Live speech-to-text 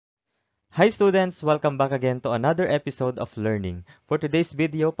Hi students! Welcome back again to another episode of Learning. For today's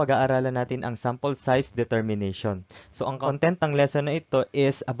video, pag-aaralan natin ang sample size determination. So ang content ng lesson na ito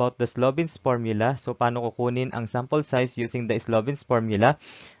is about the Slovin's formula. So paano kukunin ang sample size using the Slovin's formula,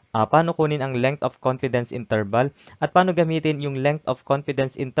 paano kunin ang length of confidence interval, at paano gamitin yung length of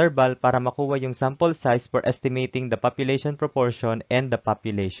confidence interval para makuha yung sample size for estimating the population proportion and the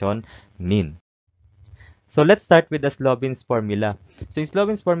population mean. So let's start with the Slovin's formula. So yung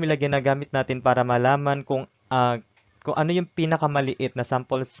Slovin's formula ginagamit natin para malaman kung ano yung pinakamaliit na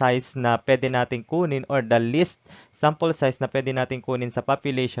sample size na pwede natin kunin or the least sample size na pwede natin kunin sa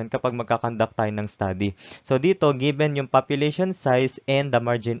population kapag magkakonduct tayo ng study. So dito, given yung population size and the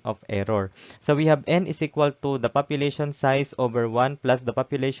margin of error. So we have n is equal to the population size over 1 plus the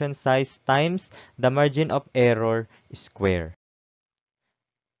population size times the margin of error square.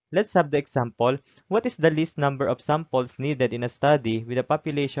 Let's have the example. What is the least number of samples needed in a study with a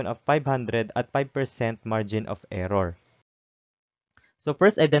population of 500 at 5% margin of error? So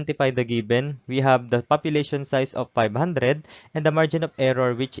first identify the given. We have the population size of 500 and the margin of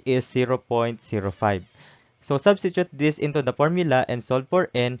error which is 0.05. So substitute this into the formula and solve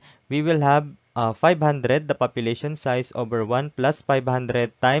for n. We will have 500, the population size, over 1 plus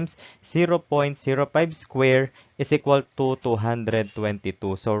 500 times 0.05 square is equal to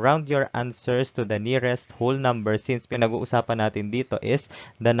 222. So round your answers to the nearest whole number since pinag-uusapan natin dito is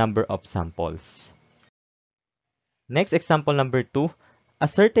the number of samples. Next, example number 2. A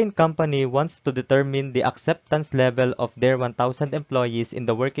certain company wants to determine the acceptance level of their 1,000 employees in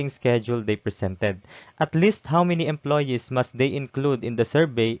the working schedule they presented. At least how many employees must they include in the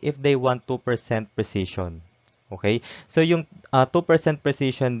survey if they want 2% precision? Okay, so yung 2%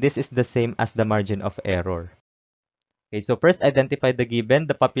 precision, this is the same as the margin of error. Okay, so first identify the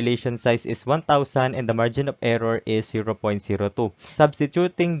given. The population size is 1,000 and the margin of error is 0.02.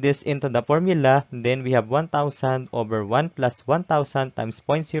 Substituting this into the formula, then we have 1,000 over 1 plus 1,000 times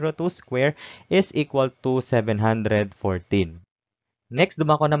 0.02 square is equal to 714. Next,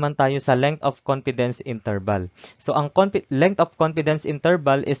 dumako naman tayo sa length of confidence interval. So, ang length of confidence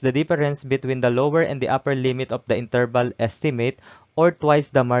interval is the difference between the lower and the upper limit of the interval estimate or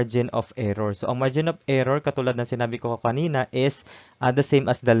twice the margin of error. So, ang margin of error, katulad ng sinabi ko kanina, is the same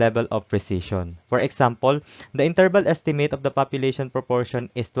as the level of precision. For example, the interval estimate of the population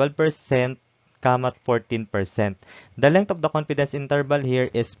proportion is 12%, 14%. The length of the confidence interval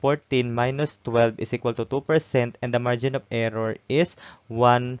here is 14 minus 12 is equal to 2% and the margin of error is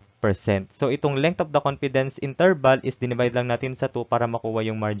 1%. So itong length of the confidence interval is dinivide lang natin sa 2 para makuha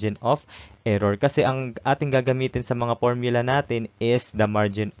yung margin of error. Kasi ang ating gagamitin sa mga formula natin is the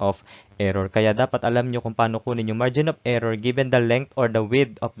margin of error. Kaya dapat alam nyo kung paano kunin yung margin of error given the length or the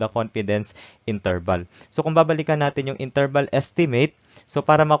width of the confidence interval. So kung babalikan natin yung interval estimate, so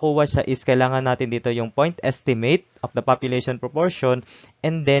para makuha siya is kailangan natin dito yung point estimate of the population proportion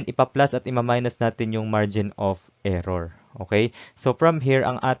and then ipa-plus at ima-minus natin yung margin of error. Okay? So from here,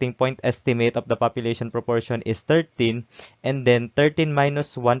 ang ating point estimate of the population proportion is 13 and then 13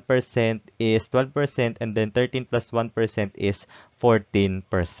 minus 1% is 12% and then 13 plus 1% is 14%.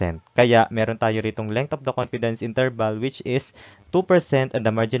 Kaya meron tayo ritong length of the confidence interval which is 2% and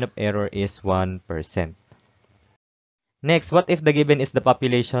the margin of error is 1%. Next, what if the given is the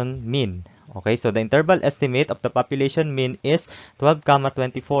population mean? Okay, so the interval estimate of the population mean is 12,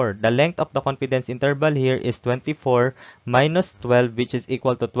 24. The length of the confidence interval here is 24 minus 12 which is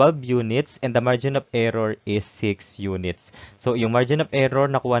equal to 12 units and the margin of error is 6 units. So, yung margin of error,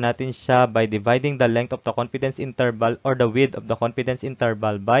 nakuha natin siya by dividing the length of the confidence interval or the width of the confidence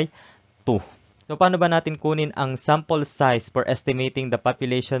interval by 2. So, paano ba natin kunin ang sample size for estimating the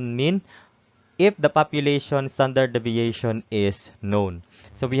population mean if the population standard deviation is known?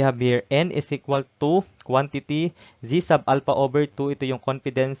 So we have here n is equal to quantity z sub alpha over 2. Ito yung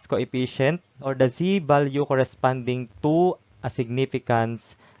confidence coefficient or the z value corresponding to a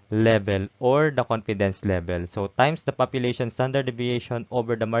significance level or the confidence level. So times the population standard deviation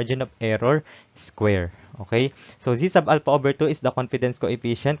over the margin of error square. Okay? So z sub alpha over 2 is the confidence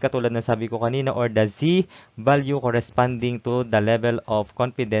coefficient katulad na sabi ko kanina or the z value corresponding to the level of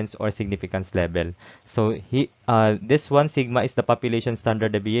confidence or significance level. So this one sigma is the population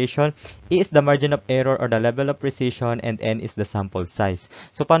standard deviation, e is the margin of error or the level of precision, and n is the sample size.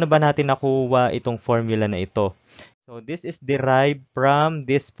 So paano ba natin nakuha itong formula na ito? So this is derived from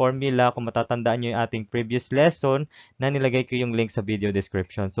this formula. Kung matatandaan nyo yung ating previous lesson na nilagay ko yung link sa video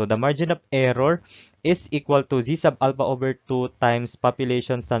description. So the margin of error is equal to z sub alpha over 2 times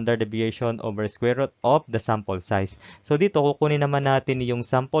population standard deviation over square root of the sample size. So dito kukunin naman natin yung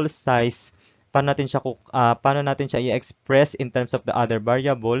sample size paano natin siya i-express in terms of the other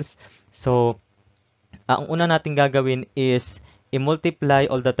variables. So, ang una natin gagawin is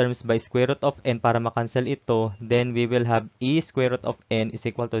i-multiply all the terms by square root of n para makancel ito. Then we will have e square root of n is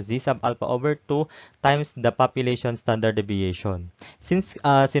equal to z sub alpha over 2 times the population standard deviation. Since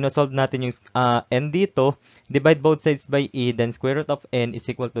sinosolve natin yung n dito, divide both sides by e, then square root of n is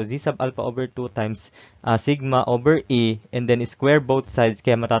equal to z sub alpha over 2 times sigma over e, and then square both sides,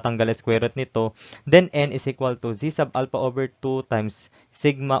 kaya matatanggal ang square root nito. Then n is equal to z sub alpha over 2 times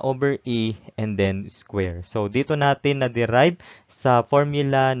sigma over e, and then square. So, dito natin na-derive sa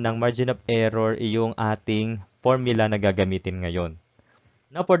formula ng margin of error yung ating formula na gagamitin ngayon.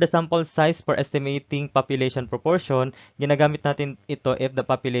 Now, for the sample size for estimating population proportion, ginagamit natin ito if the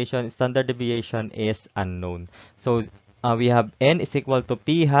population standard deviation is unknown. So, we have n is equal to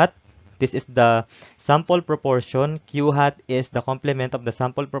p hat. This is the sample proportion. Q hat is the complement of the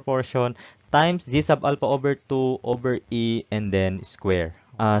sample proportion times z sub alpha over 2 over e and then square.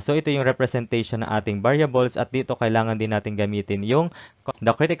 So ito yung representation ng ating variables at dito kailangan din natin gamitin yung the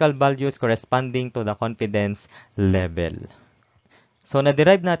critical values corresponding to the confidence level. So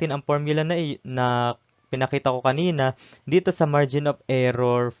na-derive natin ang formula na pinakita ko kanina dito sa margin of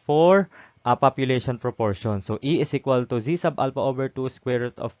error for population proportion. So E is equal to Z sub alpha over 2 square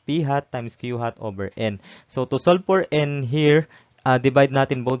root of P hat times Q hat over N. So to solve for N here, divide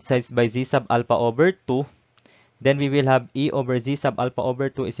natin both sides by Z sub alpha over 2. Then we will have E over Z sub alpha over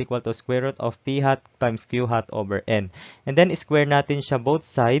 2 is equal to square root of P hat times Q hat over N. And then square natin siya both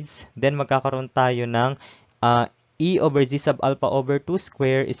sides. Then magkakaroon tayo ng E over Z sub alpha over 2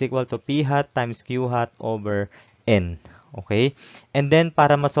 square is equal to P hat times Q hat over N. Okay? And then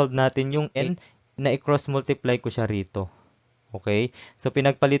para ma-solve natin yung N, na i-cross multiply ko siya rito. Okay? So,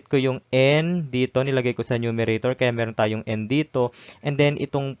 pinagpalit ko yung n dito, nilagay ko sa numerator, kaya meron tayong n dito. And then,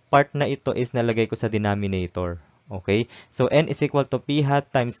 itong part na ito is nalagay ko sa denominator. Okay? So, n is equal to p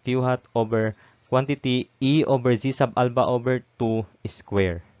hat times q hat over quantity e over z sub alpha over 2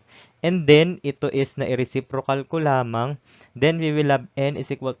 square. And then, ito is na i-reciprocal ko lamang. Then, we will have n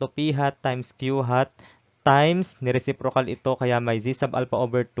is equal to p hat times q hat times, ni-reciprocal ito, kaya may z sub alpha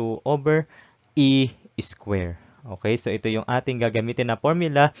over 2 over e square. Okay, so ito yung ating gagamitin na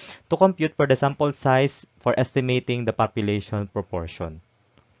formula to compute for the sample size for estimating the population proportion.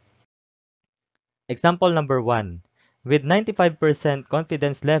 Example number 1. With 95%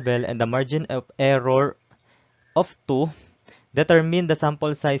 confidence level and the margin of error of 2, determine the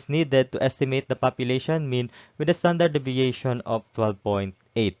sample size needed to estimate the population mean with a standard deviation of 12.8.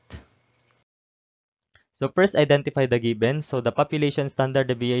 So first, identify the given. So the population standard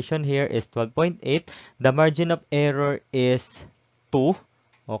deviation here is 12.8. The margin of error is 2.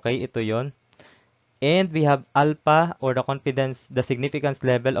 Okay, ito yon. And we have alpha or the significance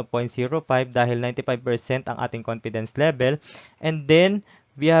level of 0.05 dahil 95% ang ating confidence level. And then,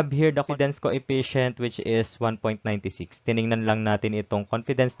 we have here the confidence coefficient which is 1.96. Tiningnan lang natin itong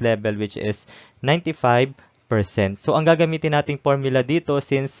confidence level which is 95%. So, ang gagamitin nating formula dito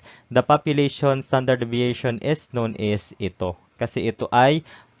since the population standard deviation is known is ito. Kasi ito ay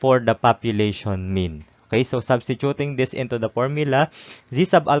for the population mean. Okay, so substituting this into the formula, Z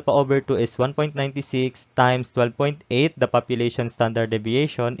sub alpha over 2 is 1.96 times 12.8, the population standard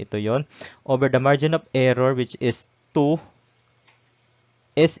deviation, ito yon, over the margin of error which is 2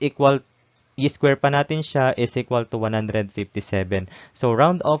 is equal, i-square pa natin siya, is equal to 157. So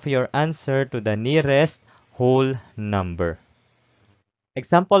round off your answer to the nearest whole number.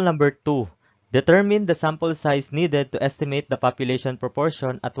 Example number 2. Determine the sample size needed to estimate the population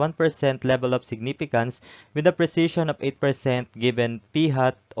proportion at 1% level of significance with a precision of 8% given p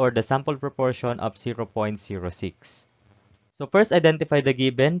hat or the sample proportion of 0.06. So first, identify the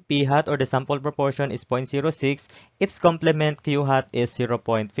given. P hat or the sample proportion is 0.06. Its complement Q hat is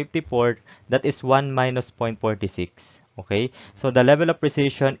 0.54. That is 1 minus 0.46. Okay? So the level of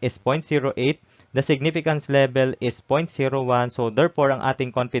precision is 0.08. The significance level is 0.01. So therefore, ang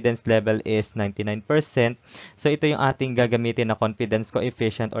ating confidence level is 99%. So ito yung ating gagamitin na confidence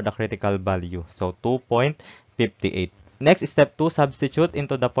coefficient or the critical value. So 2.58. Next, step 2, substitute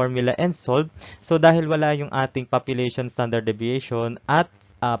into the formula and solve. So, dahil wala yung ating population standard deviation at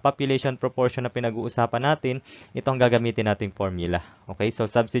population proportion na pinag-uusapan natin, itong gagamitin nating formula. Okay, so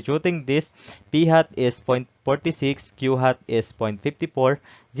substituting this, P hat is 0.46, Q hat is 0.54,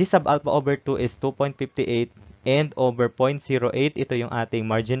 Z sub alpha over 2 is 2.58, and over 0.08, ito yung ating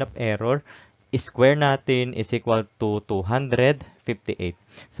margin of error. Square natin is equal to 258.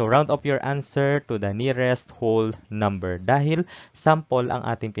 So, round up your answer to the nearest whole number dahil sample ang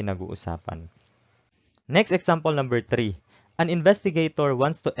ating pinag-uusapan. Next, example number 3. An investigator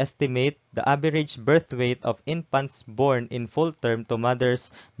wants to estimate the average birth weight of infants born in full term to mothers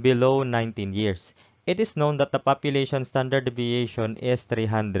below 19 years. It is known that the population standard deviation is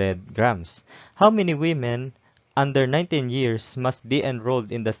 300 grams. How many women under 19 years must be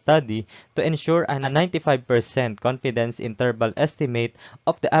enrolled in the study to ensure a 95% confidence interval estimate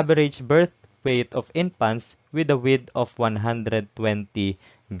of the average birth weight of infants with a width of 120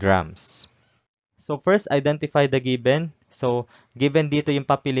 grams? So first, identify the given. So given dito yung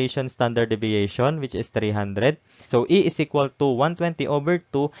population standard deviation which is 300. So E is equal to 120 over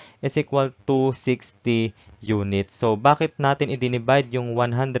 2 is equal to 60 units. So bakit natin i-divide yung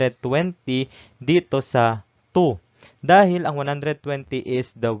 120 dito sa 2? Dahil ang 120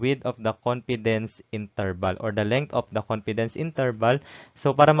 is the width of the confidence interval or the length of the confidence interval.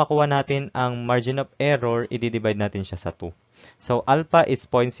 So para makuha natin ang margin of error, i-divide natin siya sa 2. So alpha is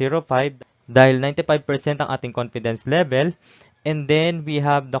 0.05 dahil 95% ang ating confidence level. And then we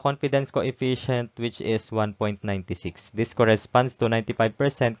have the confidence coefficient which is 1.96. This corresponds to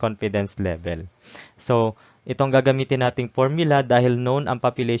 95% confidence level. So, itong gagamitin nating formula dahil known ang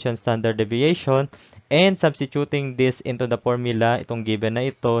population standard deviation and substituting this into the formula, itong given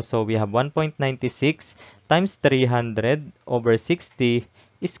na ito. So, we have 1.96 times 300 over 60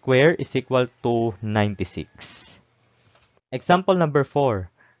 square is equal to 96. Example number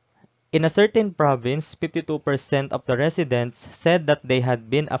 4. In a certain province, 52% of the residents said that they had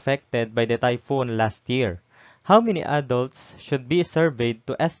been affected by the typhoon last year. How many adults should be surveyed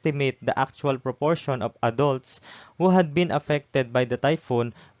to estimate the actual proportion of adults who had been affected by the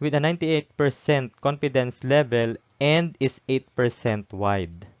typhoon with a 98% confidence level and is 8%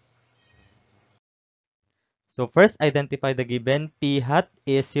 wide? So first, identify the given. P hat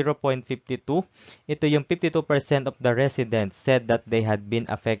is 0.52. Ito yung 52% of the residents said that they had been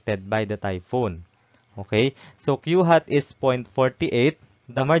affected by the typhoon. Okay? So Q hat is 0.48.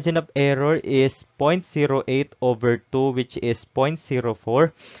 The margin of error is 0.08 over 2 which is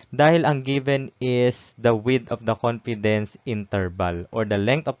 0.04 dahil ang given is the width of the confidence interval or the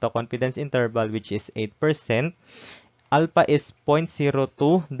length of the confidence interval which is 8%. Alpha is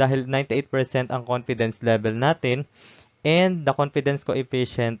 0.02 dahil 98% ang confidence level natin and the confidence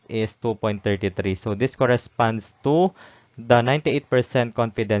coefficient is 2.33. So this corresponds to the 98%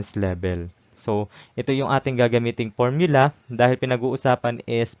 confidence level. So ito yung ating gagamiting formula dahil pinag-uusapan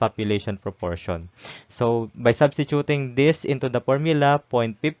is population proportion. So by substituting this into the formula,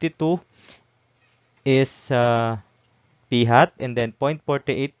 0.52 is P hat and then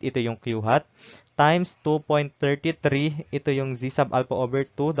 0.48 ito yung Q hat times 2.33 ito yung Z sub alpha over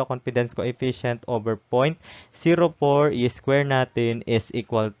 2 the confidence coefficient over 0.04 i-square natin is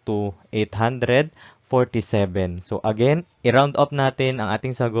equal to 847. So again, i-round up natin ang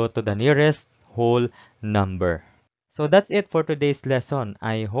ating sagot to the nearest whole number. So that's it for today's lesson.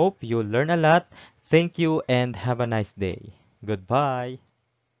 I hope you learn a lot. Thank you and have a nice day. Goodbye.